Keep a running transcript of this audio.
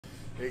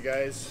Hey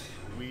guys,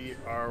 we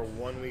are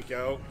 1 week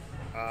out.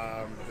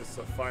 This is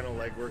the final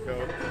leg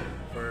workout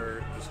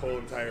for this whole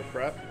entire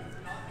prep.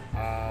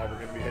 We're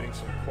going to be hitting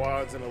some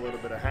quads and a little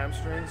bit of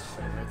hamstrings.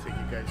 I'm going to take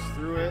you guys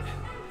through it.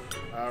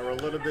 We're a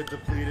little bit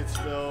depleted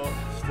still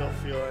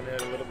feeling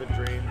it, a little bit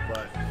drained,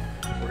 but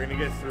we're going to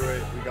get through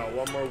it. We got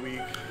one more week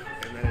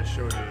and then it's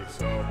show day.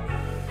 So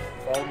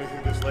follow me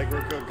through this leg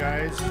workout,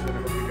 guys, and I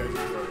hope you guys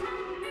enjoy it.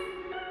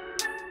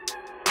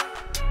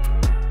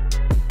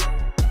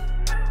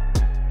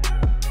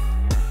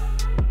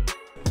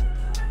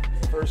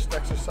 First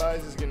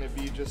exercise is going to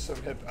be just some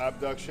hip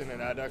abduction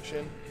and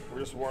adduction.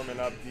 We're just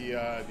warming up the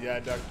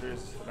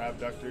adductors and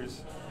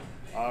abductors.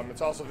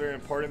 It's also very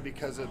important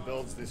because it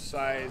builds the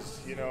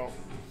size,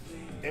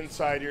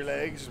 inside your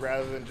legs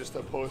rather than just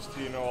opposed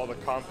to, all the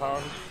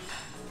compound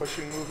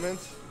pushing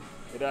movements.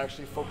 It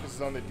actually focuses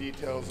on the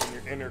details in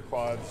your inner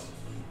quads.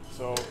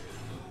 So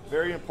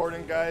very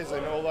important, guys.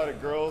 I know a lot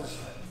of girls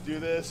do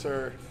this,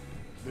 or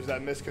there's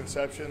that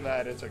misconception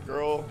that it's a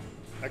girl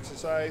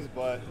exercise,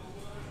 but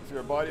if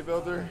you're a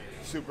bodybuilder,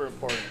 super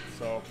important.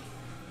 So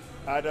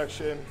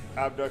adduction,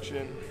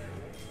 abduction,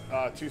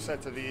 2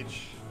 sets of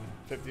each,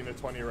 15 to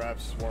 20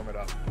 reps, warm it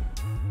up.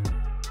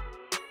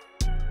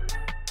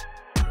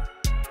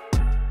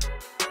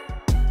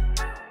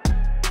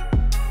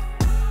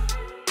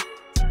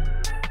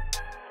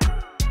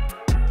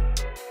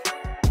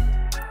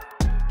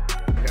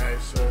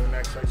 Guys, so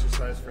next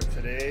exercise for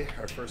today,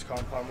 our first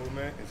compound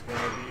movement is going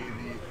to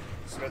be the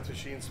Smith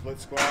machine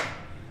split squat.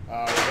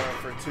 We're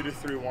going for 2 to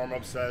 3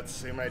 warm-up sets,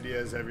 same idea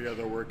as every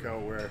other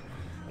workout where,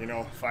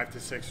 5 to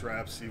 6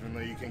 reps, even though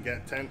you can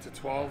get 10 to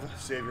 12,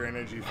 save your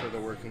energy for the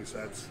working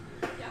sets.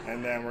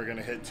 And then we're going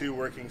to hit 2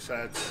 working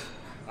sets,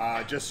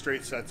 just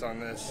straight sets on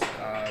this.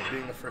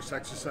 Being the first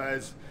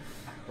exercise,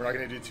 we're not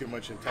going to do too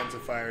much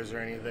intensifiers or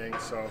anything,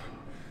 so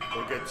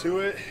we'll get to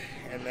it,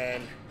 and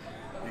then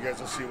you guys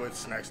will see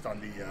what's next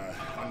on the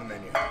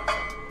menu.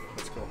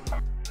 Let's go.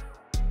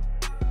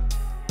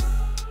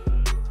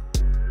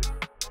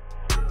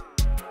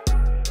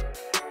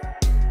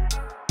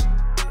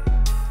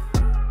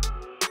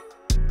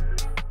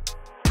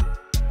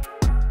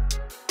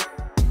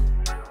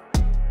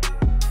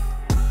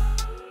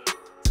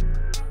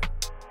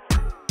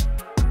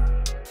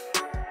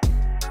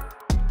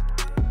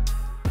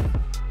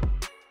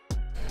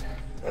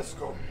 Let's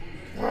go.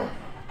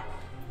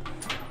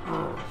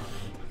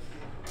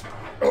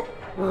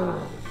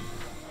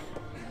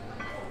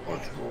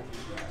 Let's go.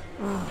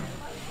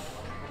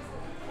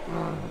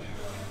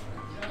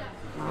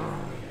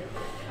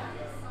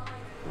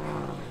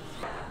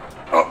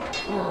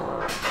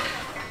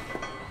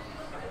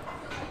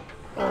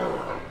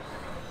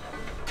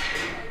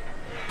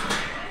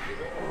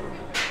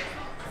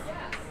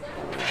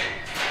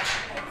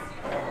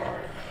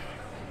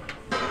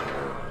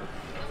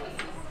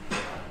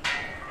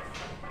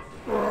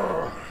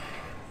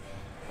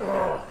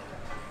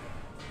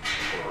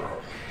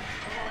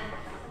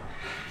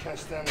 Can't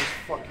stand these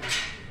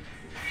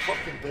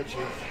fucking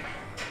bitches.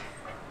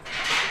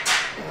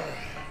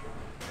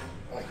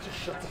 Like, just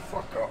shut the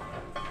fuck up.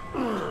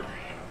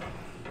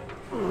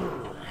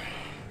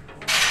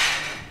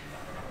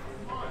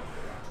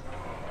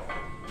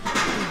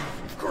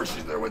 Of course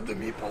she's there with the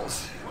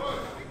meatballs.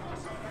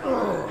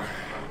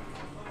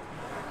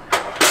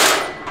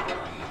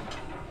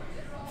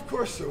 Of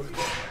course they're with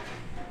them.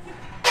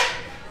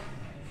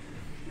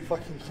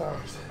 Fucking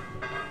clowns.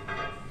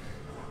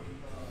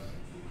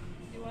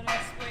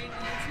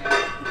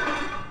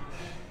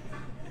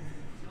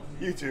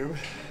 YouTube,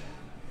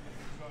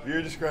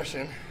 viewer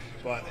discretion,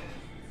 but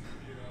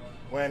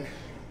when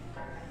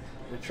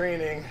you're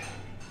training,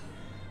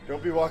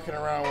 don't be walking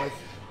around with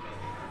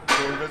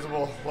the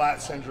invisible lat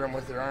syndrome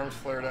with your arms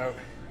flared out,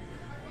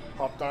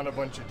 hopped on a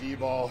bunch of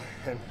D-ball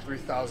and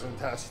 3,000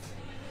 tests,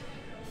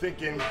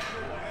 thinking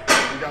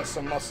you got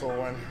some muscle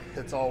when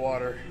it's all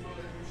water.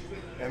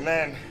 And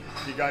then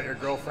you got your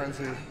girlfriends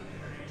who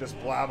just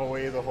blab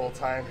away the whole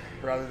time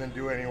rather than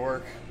do any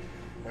work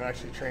and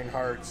actually train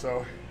hard.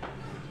 So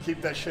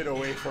keep that shit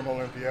away from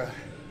Olympia.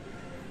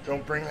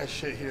 Don't bring that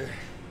shit here.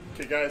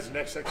 Okay guys,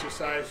 next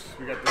exercise,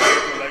 we got the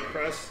vertical leg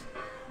press.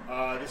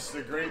 This is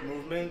a great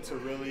movement to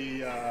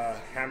really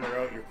hammer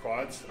out your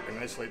quads and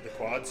isolate the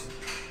quads.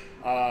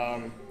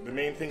 The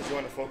main things you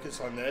want to focus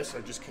on this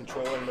are just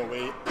controlling the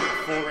weight,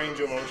 full range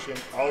of motion,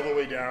 all the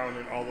way down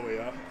and all the way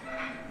up.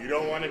 You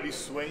don't want to be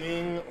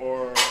swinging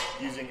or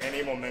using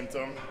any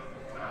momentum.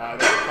 That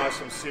can cause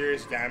some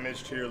serious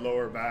damage to your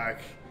lower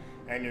back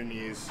and your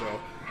knees. So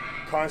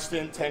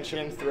constant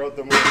tension throughout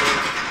the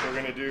movement. We're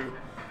going to do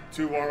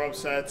 2 warm-up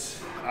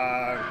sets,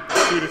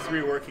 2 to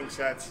 3 working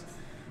sets.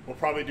 We'll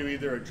probably do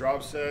either a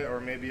drop set or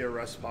maybe a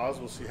rest pause.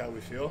 We'll see how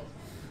we feel.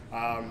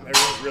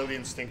 Everyone's really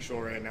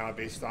instinctual right now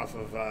based off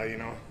of,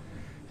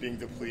 being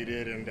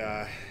depleted, and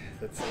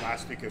that's the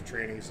last week of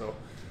training. So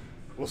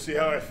we'll see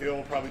how I feel.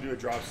 We'll probably do a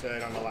drop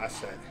set on the last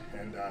set,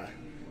 and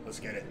let's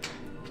get it.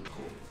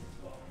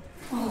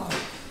 Cool.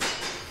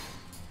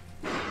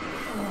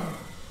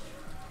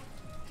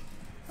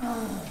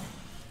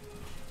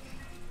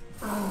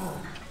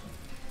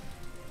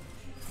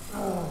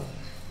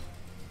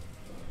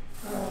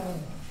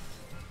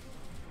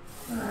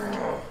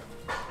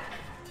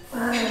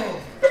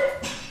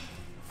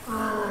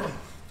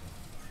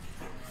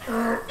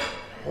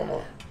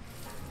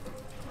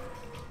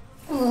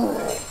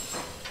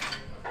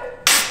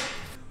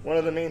 one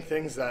of the main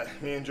things that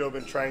me and Joe have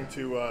been trying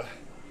to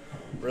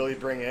really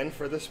bring in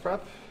for this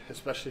prep,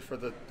 especially for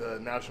the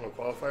national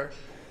qualifier,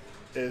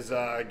 is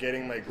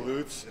getting my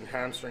glutes and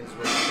hamstrings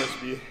really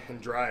crispy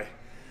and dry.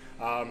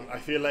 I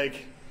feel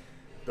like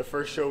the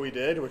first show we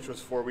did, which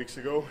was 4 weeks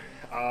ago,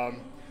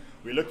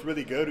 we looked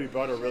really good. We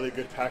brought a really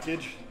good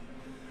package,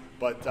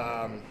 but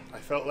I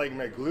felt like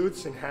my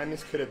glutes and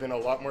hammies could have been a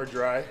lot more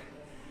dry.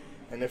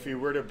 And if we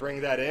were to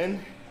bring that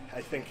in,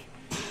 I think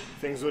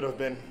things would have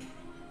been,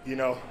 you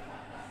know,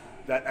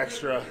 that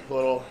extra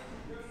little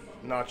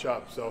notch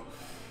up. So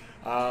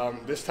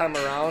this time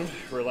around,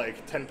 we're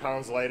like 10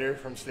 pounds lighter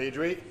from stage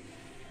weight,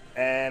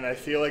 and I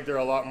feel like they're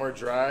a lot more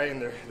dry,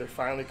 and they're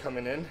finally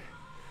coming in.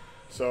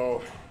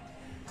 So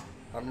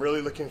I'm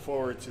really looking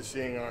forward to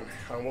seeing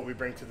on what we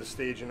bring to the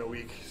stage in a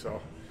week.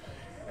 So,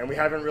 and we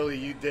haven't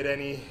really did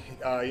any,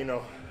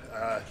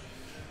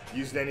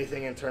 used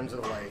anything in terms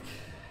of like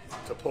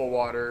to pull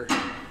water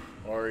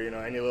or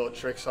any little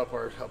tricks up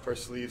our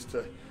sleeves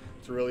to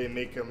really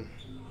make them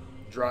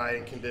dry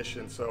and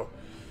conditioned. So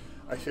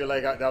I feel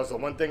like that was the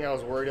one thing I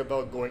was worried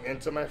about going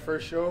into my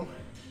first show.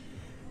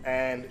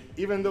 And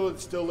even though it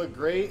still looked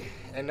great,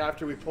 and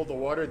after we pulled the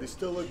water, they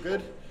still look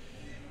good,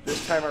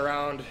 this time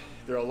around,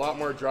 they're a lot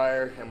more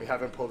drier, and we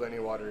haven't pulled any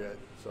water yet.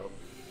 So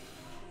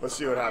let's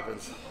see what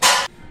happens.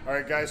 All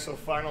right, guys, so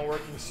final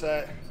working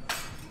set.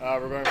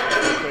 We're going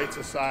from plate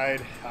to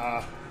side,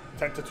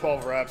 10 to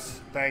 12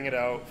 reps, bang it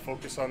out,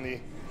 focus on the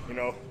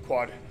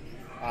quad.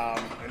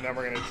 And then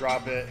we're gonna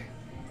drop it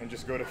and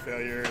just go to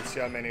failure and see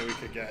how many we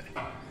could get.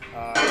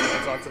 And then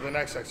it's on to the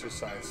next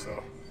exercise.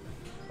 So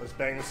let's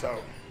bang this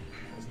out.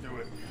 Let's do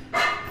it.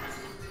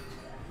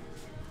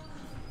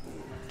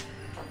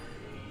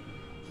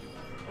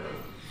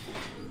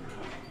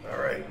 All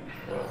right.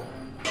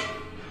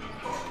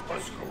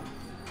 Let's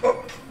go.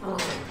 Up.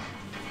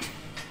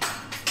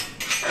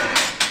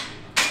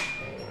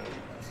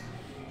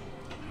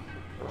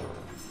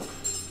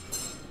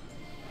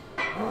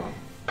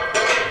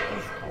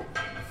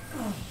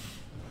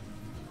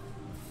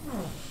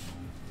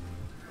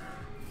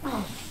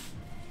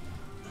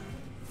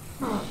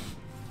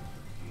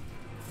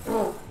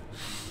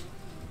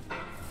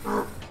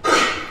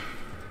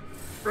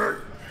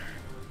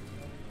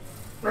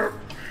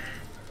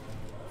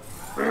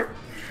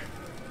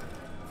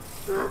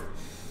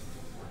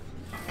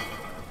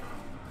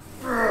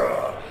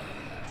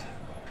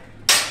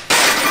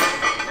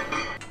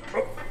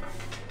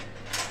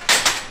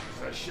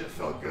 That shit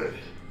felt good.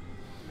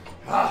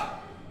 Ah.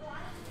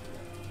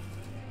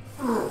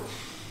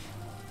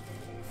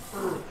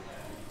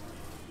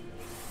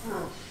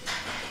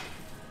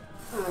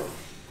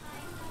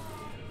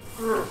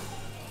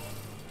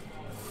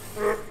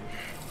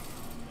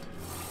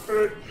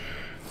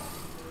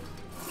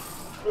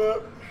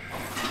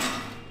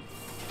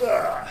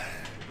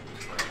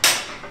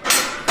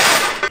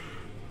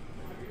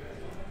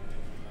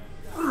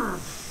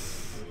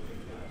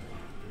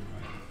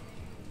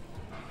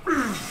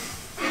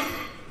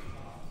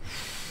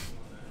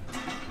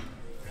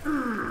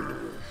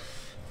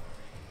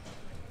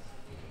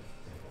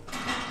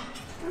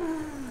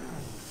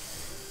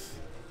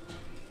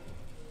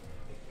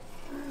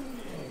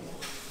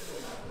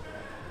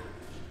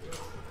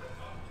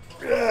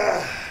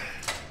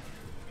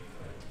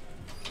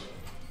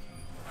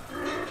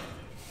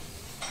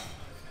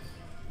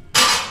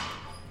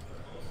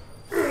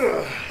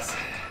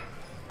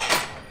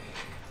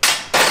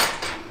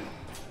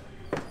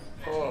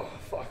 Oh,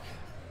 fuck.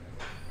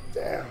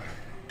 Damn.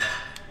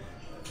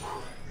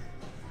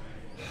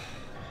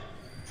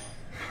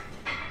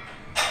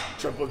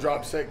 Triple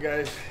drop set,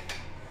 guys.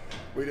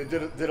 We did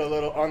a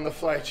little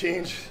on-the-fly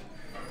change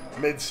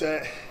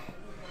mid-set.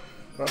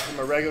 Went from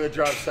a regular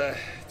drop set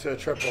to a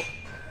triple.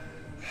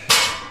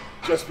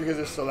 Just because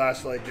it's the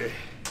last leg day.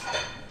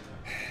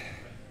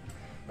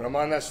 When I'm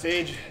on that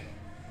stage,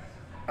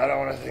 I don't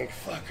want to think,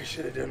 fuck, I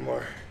should have done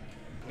more.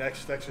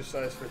 Next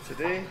exercise for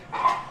today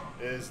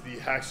is the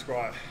hack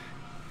squat.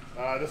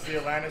 This is the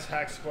Atlantis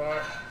hack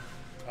squat.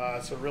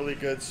 It's a really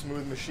good,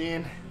 smooth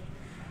machine.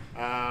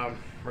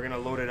 We're gonna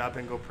load it up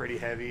and go pretty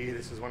heavy.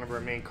 This is one of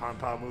our main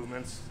compound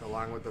movements,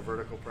 along with the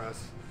vertical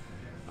press.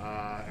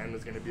 And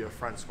there's gonna be a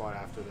front squat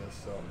after this.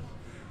 So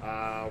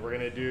we're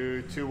gonna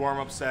do 2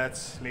 warm-up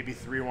sets, maybe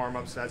 3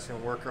 warm-up sets,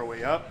 and work our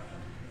way up.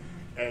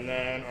 And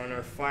then on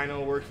our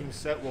final working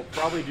set, we'll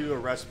probably do a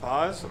rest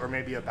pause or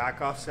maybe a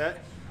back off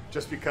set,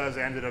 just because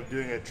I ended up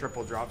doing a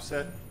triple drop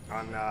set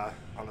on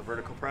the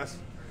vertical press.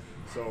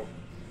 So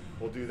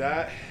we'll do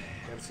that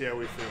and see how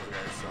we feel,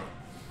 guys. So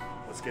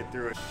let's get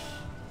through it.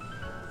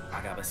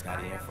 I got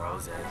biscotti and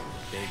frozen.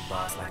 Big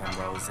boss like I'm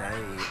Rose.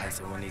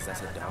 Ice Wendy's,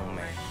 that's a dome.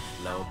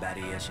 Low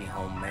baddie and she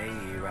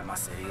homemade. Rep my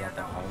city at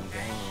the home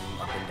game.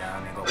 Up and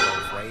down and go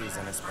both ways.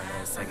 And a sprinter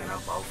is taking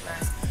up both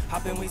lanes.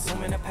 Hop in, we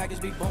zoom in, the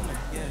package be booming.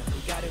 Yeah, we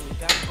got it, we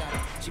got it, got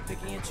it. She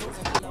picking and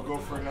choosing. We'll go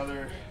for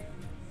another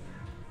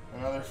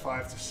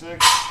 5 to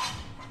 6.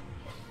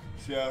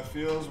 See how it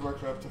feels.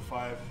 Work up to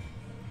 5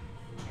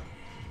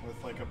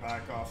 with like a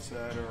back off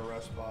set or a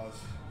rest pause.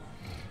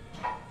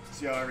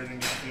 see how everything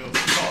just feels.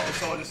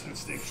 It's all just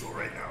instinctual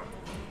right now.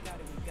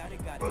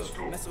 Let's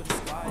go. Mess with the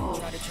squad, you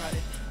try to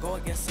go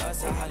against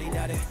us, I highly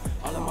doubt it.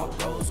 All of my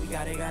bros, we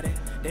got it.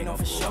 They know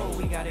for sure,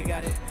 we got it.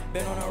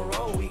 Been on a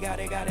roll, we got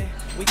it.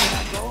 We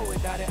cannot go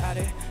without it.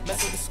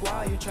 Mess with the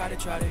squad, you try to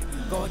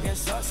go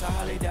against us, I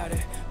highly doubt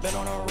it. Been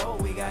on a roll,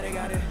 we got it.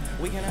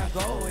 We cannot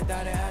go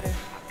without it. I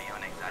be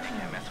on exotic,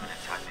 can't mess with a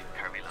toxic,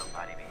 curvy little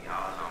body be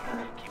all on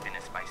me. Keeping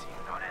it spicy,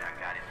 you know that I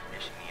got it.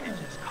 If she need it,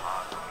 just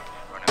call on me.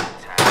 Run up the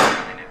tag,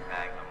 run in it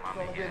back, little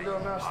mama, yeah,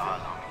 all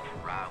on me.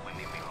 Ride with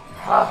me, we gon'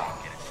 fall.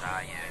 Get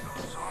inside, yeah,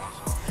 go so.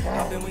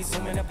 Then we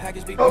zoom in the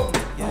package, be booming.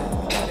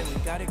 Yeah, we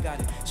got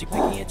it. She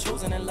picky and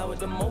choosing and love at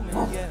the moment.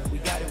 Yeah, we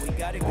got it.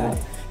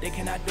 They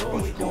cannot do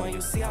what we doing.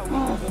 You see how we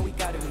moving. We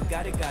got it.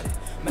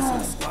 Mess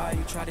with the squad,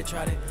 you try to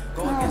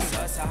go against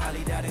us. I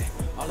highly doubt it.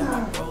 All of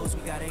my bros,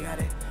 we got it.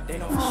 They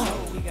know for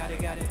sure, we got it.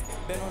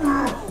 Been on the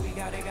road, we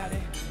got it.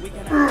 We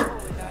cannot go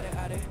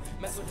without it.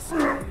 Mess with the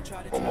squad, you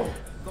try to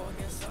go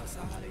against us.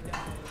 I highly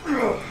doubt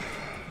it.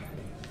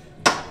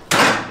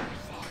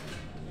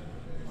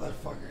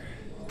 Motherfucker.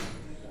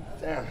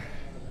 Damn.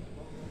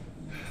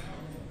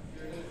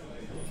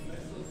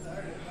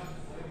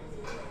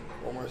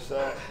 One more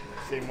set,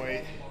 same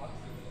weight,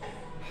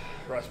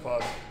 rest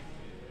pause.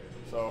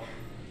 So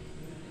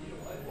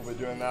we'll be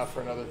doing that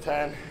for another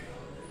 10.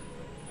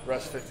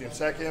 Rest 15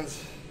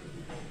 seconds.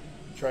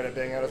 Try to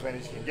bang out as many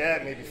as you can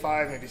get, maybe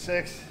 5, maybe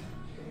 6.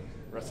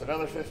 Rest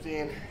another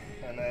 15,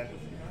 and then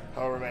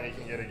however many you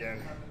can get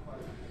again.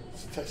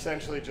 It's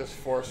essentially just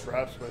forced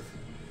reps with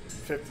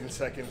 15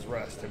 seconds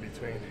rest in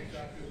between.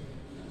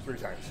 3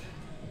 times.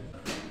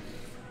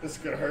 This is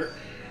gonna hurt.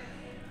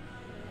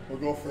 We'll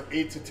go for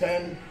 8 to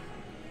 10,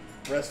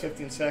 rest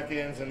 15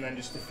 seconds, and then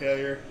just a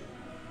failure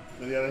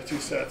for the other 2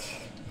 sets.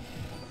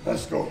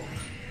 Let's go.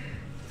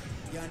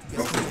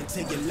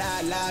 Take it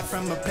live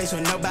from a place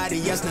where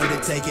nobody else know to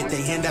take it.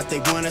 They hand out, they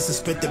want us to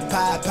split the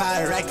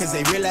pie, right? Cause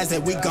they realize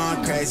that we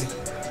gone crazy.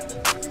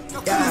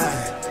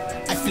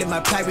 Yeah, I flipped my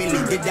pie, really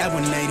did that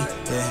 180.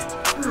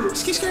 Yeah.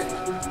 Skirt.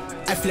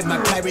 I flipped my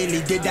pie,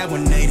 really did that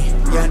 180.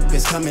 Young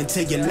niggas coming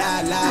to you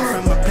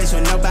live from a place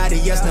where nobody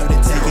else know to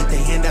take it.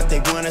 They hand out, they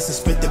want us to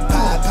split the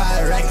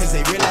pie, right? Cause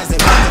they realize that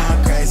we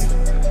gone crazy.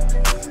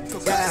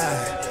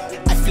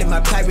 Yeah, I flipped my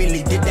pie,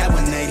 really did that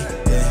 180.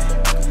 Yeah.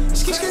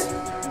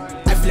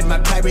 I flipped my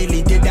pie,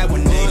 really did that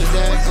 180. Who's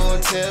that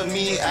gon' tell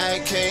me I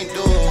can't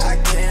do?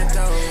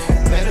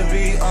 Better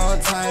be on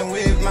time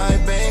with my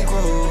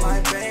bankroll.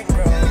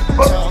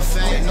 Talk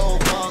fat, no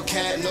ball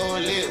cat, no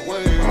lit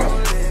word.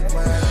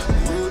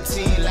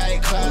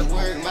 Like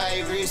clockwork,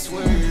 my wrist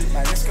work.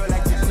 My wrist go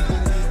like this.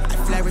 I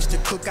flourish the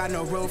cook, got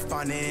no roof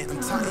on it. I'm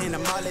talking,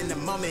 I'm all in the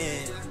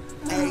moment.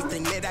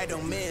 Everything that I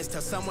don't miss.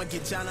 Till someone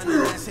get John on the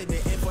line, say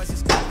the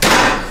invoices go.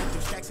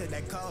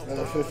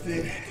 Another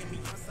 15.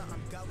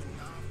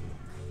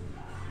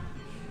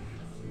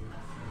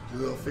 Do a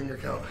little finger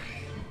count.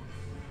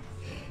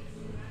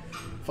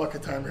 Fuck a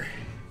timer.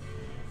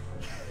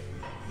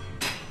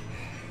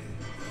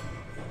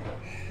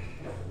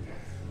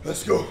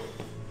 Let's go.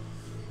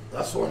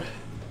 Last one.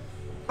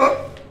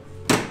 Up.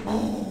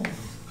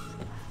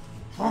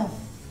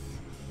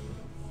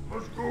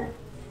 Let's go.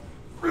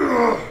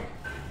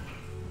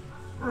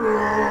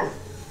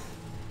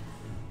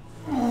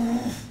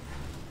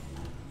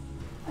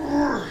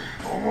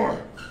 One more.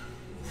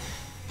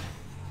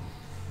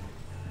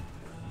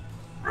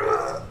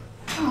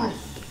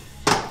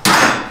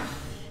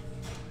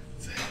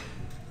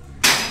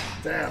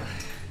 Damn.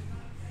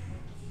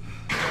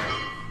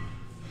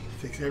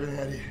 Takes everything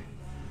out of you.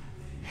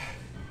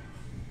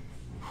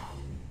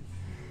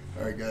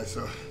 All right, guys,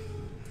 so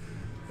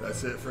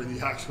that's it for the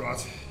hack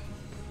squats.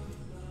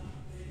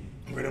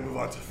 We're gonna move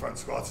on to front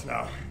squats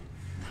now.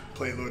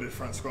 Plate loaded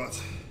front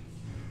squats.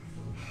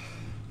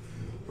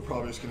 We're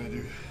probably just gonna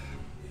do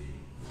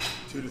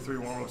 2 to 3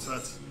 warm-up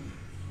sets,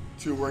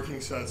 2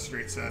 working sets,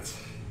 straight sets,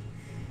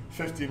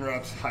 15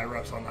 reps, high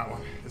reps on that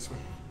one, this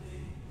one.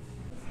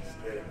 Let's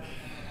get it.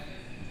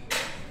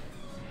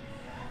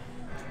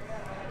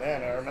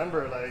 Man, I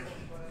remember like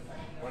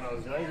when I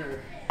was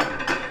younger,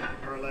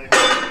 or like,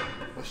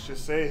 let's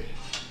just say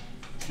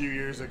a few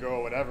years ago,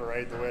 whatever,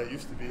 right, the way it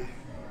used to be,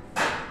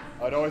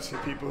 I'd always see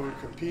people who would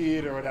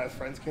compete or would have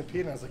friends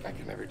compete, and I was like, I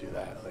could never do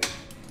that. Like,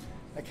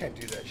 I can't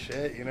do that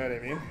shit, you know what I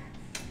mean?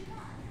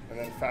 And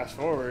then fast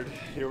forward,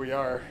 here we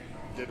are,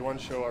 did 1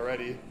 show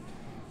already,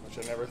 which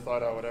I never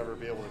thought I would ever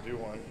be able to do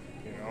one,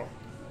 you know?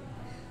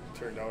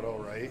 Turned out all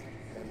right,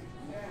 and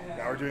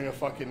now we're doing a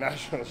fucking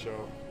national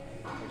show,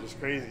 which is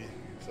crazy,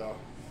 so.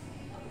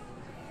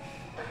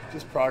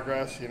 Just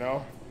progress, you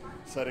know?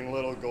 Setting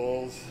little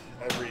goals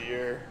every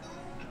year,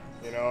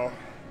 you know?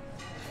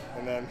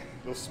 And then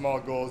those small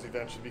goals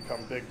eventually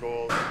become big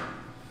goals,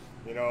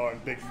 you know,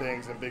 and big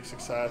things and big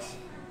success.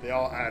 They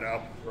all add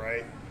up,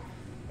 right?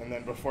 And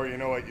then before you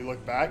know it, you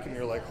look back and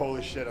you're like,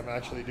 holy shit, I'm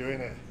actually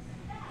doing it.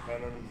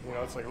 And then, you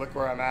know, it's like, look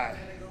where I'm at.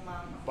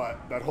 But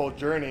that whole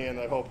journey and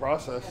that whole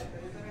process,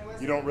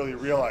 you don't really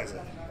realize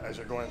it as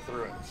you're going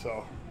through it.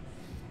 So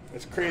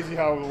it's crazy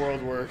how the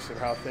world works and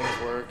how things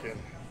work. And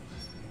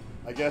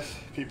I guess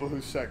people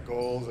who set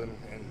goals and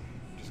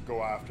just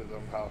go after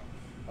them, how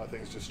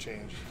things just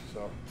change.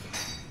 So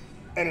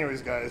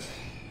anyways, guys,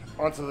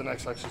 on to the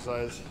next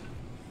exercise.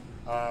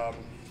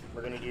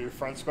 We're gonna do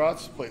front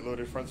squats, plate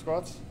loaded front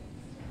squats.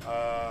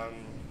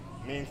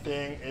 Main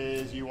thing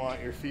is you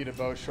want your feet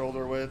about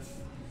shoulder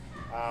width.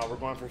 We're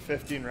going for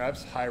 15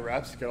 reps, high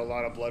reps, get a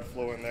lot of blood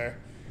flow in there.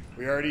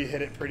 We already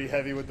hit it pretty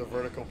heavy with the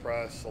vertical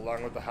press,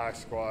 along with the hack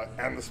squat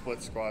and the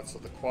split squat, so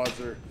the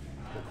quads are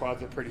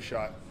pretty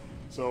shot.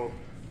 So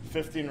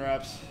 15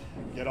 reps,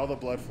 get all the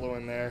blood flow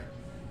in there.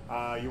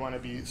 You want to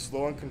be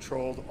slow and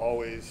controlled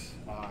always.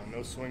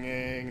 No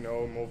swinging,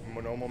 no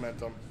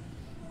momentum.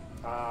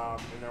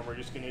 And then we're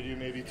just going to do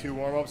maybe 2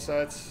 warm-up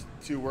sets,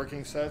 2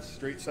 working sets,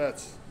 straight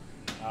sets.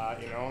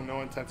 You know,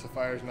 no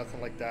intensifiers, nothing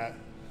like that.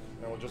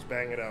 And we'll just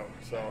bang it out.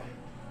 So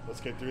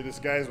let's get through this,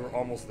 guys. We're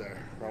almost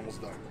there. We're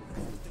almost done.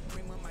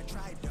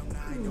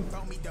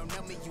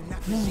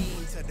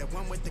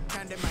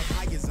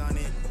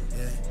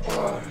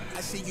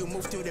 I see you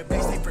move through the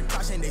base, they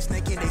precaution, they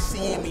snaking, they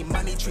seeing me,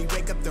 money tree,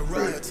 wake up the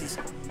royalties.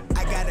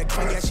 I got a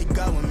queen, yeah, she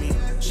go with me.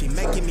 She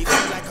making me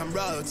feel like I'm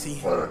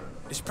royalty.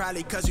 It's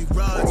probably cause we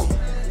royalty.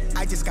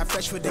 I just got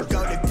fresh with the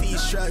golden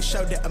piece, shrug,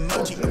 show the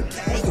emoji,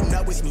 okay? You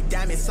know it's me,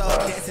 diamond soul,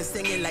 dancing,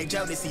 singing like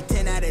Jodeci.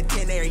 10 out of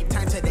 10 every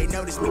time till they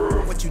notice me.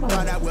 What you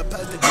thought I was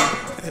supposed to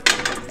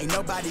do? Ain't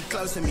nobody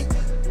close to me.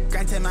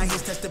 Granted, my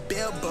hits touch the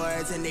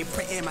billboards, and they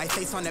printing my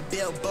face on the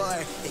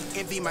billboard. They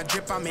envy my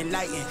drip, I'm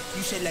enlightened.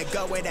 You should let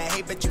go of that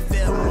hate, but you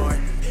feel more.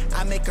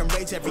 I make them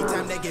rage every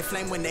time they get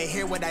flame when they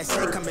hear what I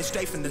say, coming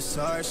straight from the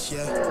source,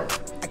 yeah.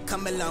 I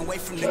come a long way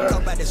from the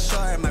coast by the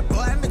shore, my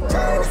boy, I'm a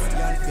tourist.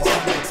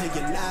 Till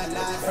you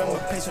lie from a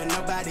place where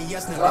nobody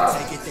else never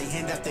take it. They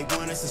hand up, they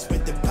want us to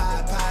spit the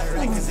pie,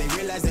 right? Cause they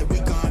realize that we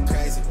gone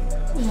crazy.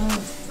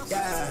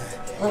 Yeah,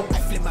 I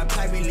flip my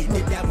pie, really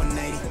did that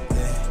 180.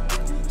 Yeah.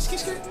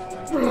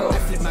 I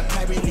flip my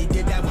pie, really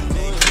did that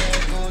 180.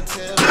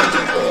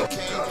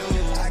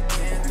 I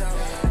can't do.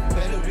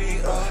 Better be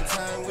on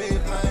time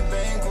with my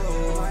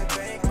bankroll.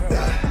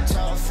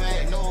 Tall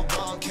fat, no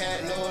ball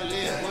cat, no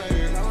lip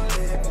work.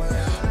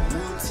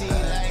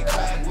 Routine like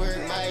clockwork,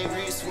 my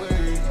wrist work.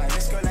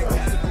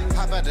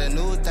 Pop out the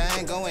new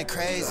thing, going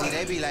crazy.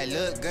 They be like,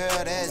 look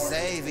girl, that's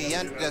Xavier.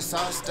 Under the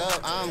sauced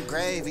up, I'm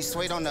gravy.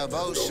 Sweat on the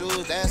boat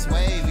shoes, that's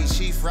wavy.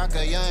 Chief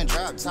rocker, young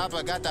drop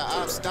topper. Got the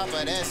op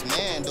stopper, that's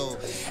Mando.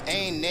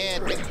 Ain't there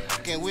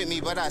fucking with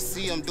me, but I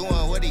see him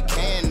doing what he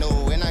can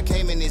though. And I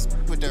came in this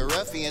with the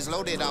ruffians,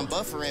 loaded, I'm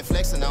buffering,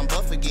 flexing, I'm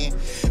buff again.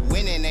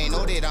 Winning, they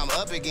know that I'm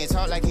up again.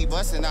 Talk like he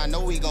busting, I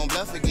know he gon'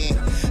 bluff again.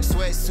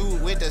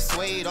 Sweatsuit with the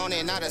suede on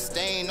it, not a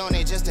stain on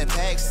it, just a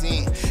pack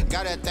scene.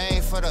 Got a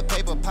thing for the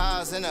paper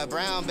piles and the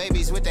brown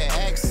babies with the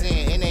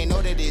accent. And they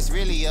know that it's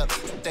really up.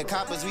 The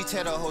coppers, we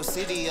tear the whole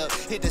city up.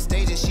 Hit the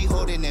stage and she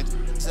holding them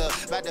up.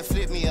 About to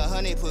flip me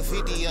 100, put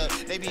 50 up.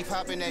 They be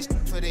popping that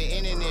for the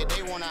internet.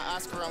 They want an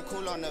Oscar, I'm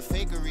cool on the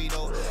fakery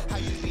though. How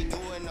you be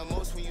doing the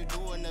most when you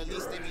doing the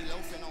least? They be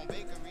loafing on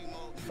bakery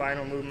mode.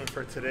 Final movement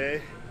for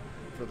today,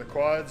 for the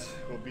quads,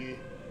 will be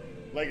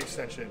leg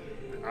extension.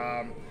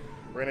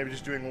 We're gonna be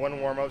just doing 1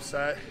 warm-up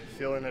set,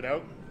 feeling it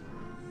out.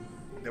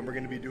 Then we're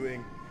gonna be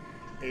doing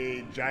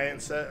a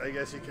giant set, I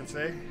guess you can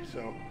say.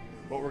 So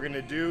what we're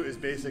gonna do is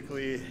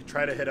basically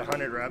try to hit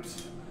 100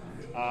 reps.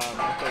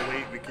 At the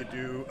weight we could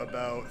do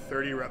about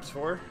 30 reps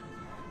for.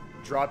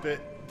 Drop it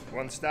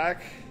 1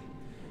 stack,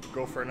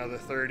 go for another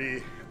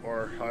 30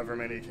 or however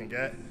many you can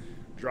get.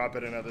 Drop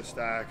it another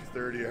stack,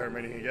 30 or however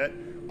many you can get,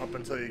 up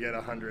until you get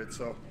 100.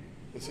 So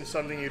this is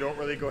something you don't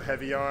really go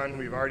heavy on.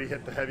 We've already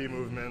hit the heavy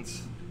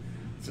movements.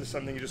 This is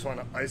something you just want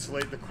to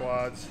isolate the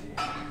quads,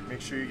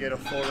 make sure you get a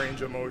full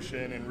range of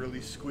motion and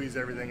really squeeze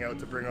everything out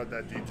to bring out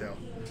that detail.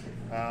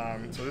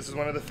 So this is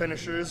one of the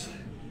finishers.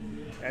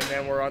 And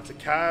then we're on to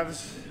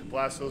calves,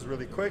 blast those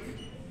really quick,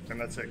 and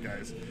that's it,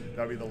 guys.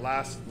 That'll be the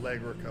last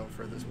leg workout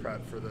for this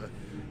prep for the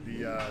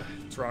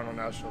Toronto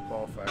National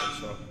Qualifier.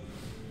 So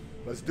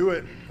let's do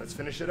it, let's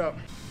finish it up.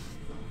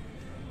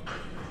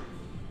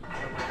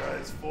 Remember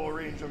guys, full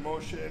range of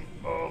motion,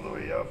 all the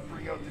way up,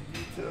 bring out the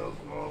details,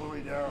 all the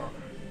way down.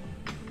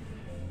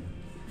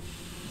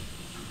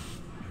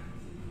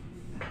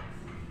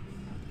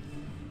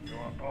 You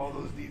want all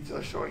those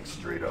details showing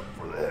straight up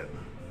for the hip.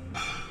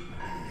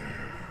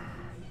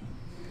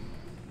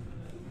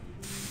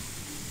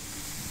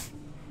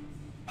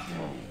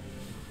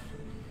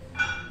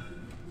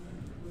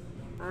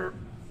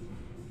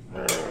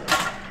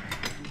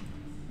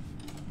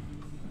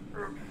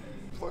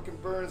 Fucking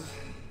burns.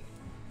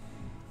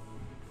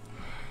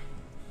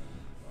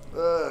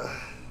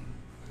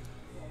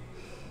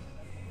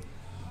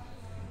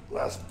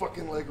 Last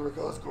fucking leg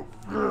workout, let's go.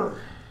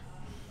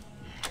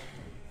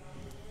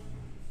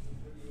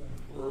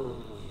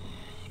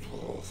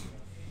 12,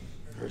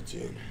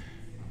 13,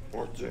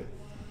 14,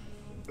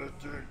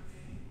 15,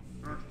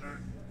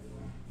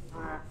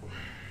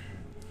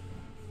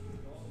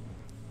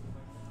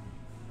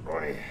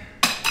 20.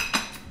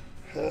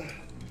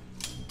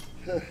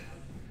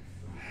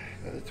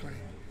 Another 20.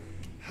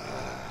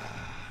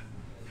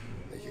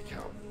 Make it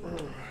count.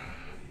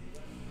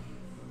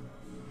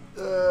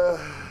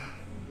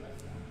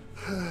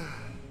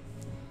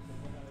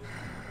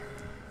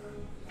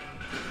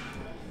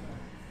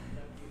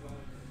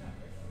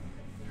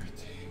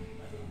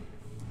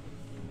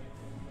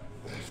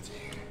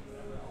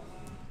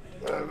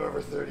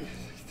 November 30,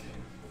 16,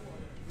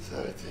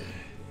 17,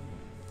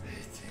 18,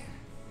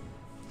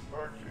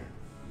 19,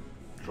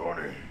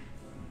 20.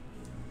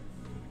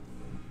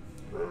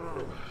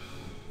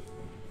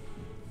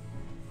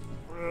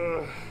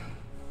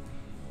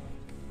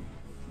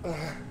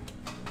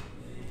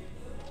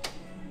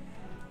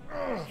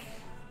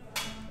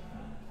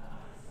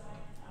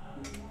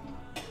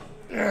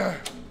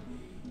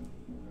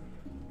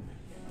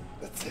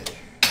 That's it.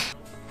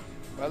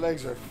 My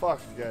legs are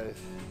fucked, guys.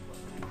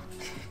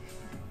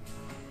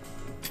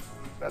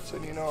 That's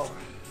when you know.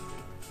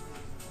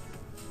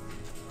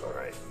 All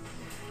right.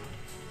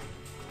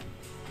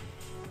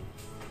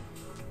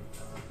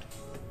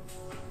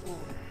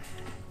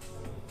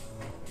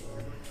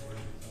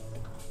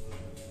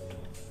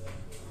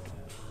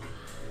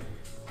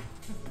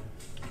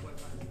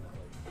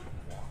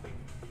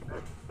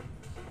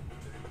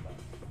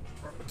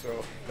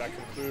 So that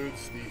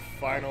concludes the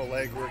final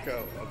leg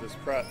workout of this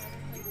prep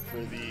for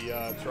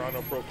the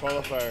Toronto Pro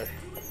Qualifier.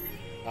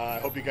 I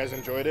hope you guys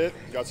enjoyed it.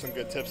 Got some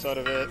good tips out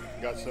of it.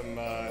 Got some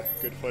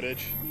good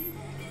footage.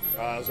 It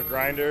was a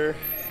grinder.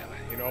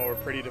 You know, we're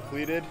pretty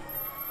depleted,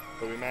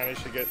 but we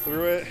managed to get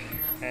through it,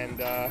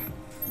 and I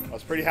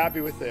was pretty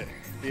happy with it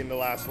being the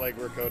last leg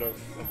workout of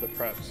the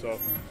prep. So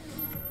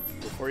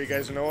before you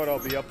guys know it, I'll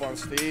be up on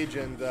stage,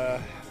 and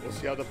we'll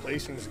see how the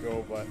placings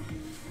go. But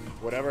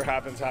whatever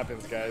happens,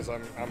 happens, guys.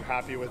 I'm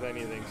happy with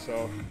anything.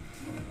 So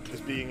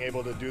just being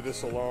able to do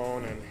this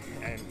alone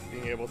and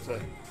being able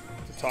to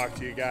talk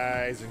to you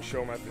guys and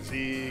show my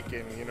physique,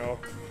 and you know,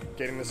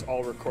 getting this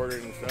all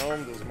recorded and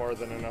filmed is more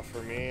than enough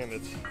for me, and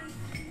it's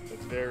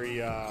very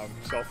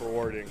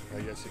self-rewarding,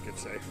 I guess you could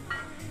say.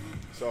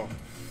 So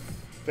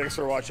thanks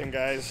for watching,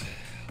 guys.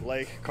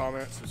 Like,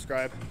 comment,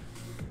 subscribe.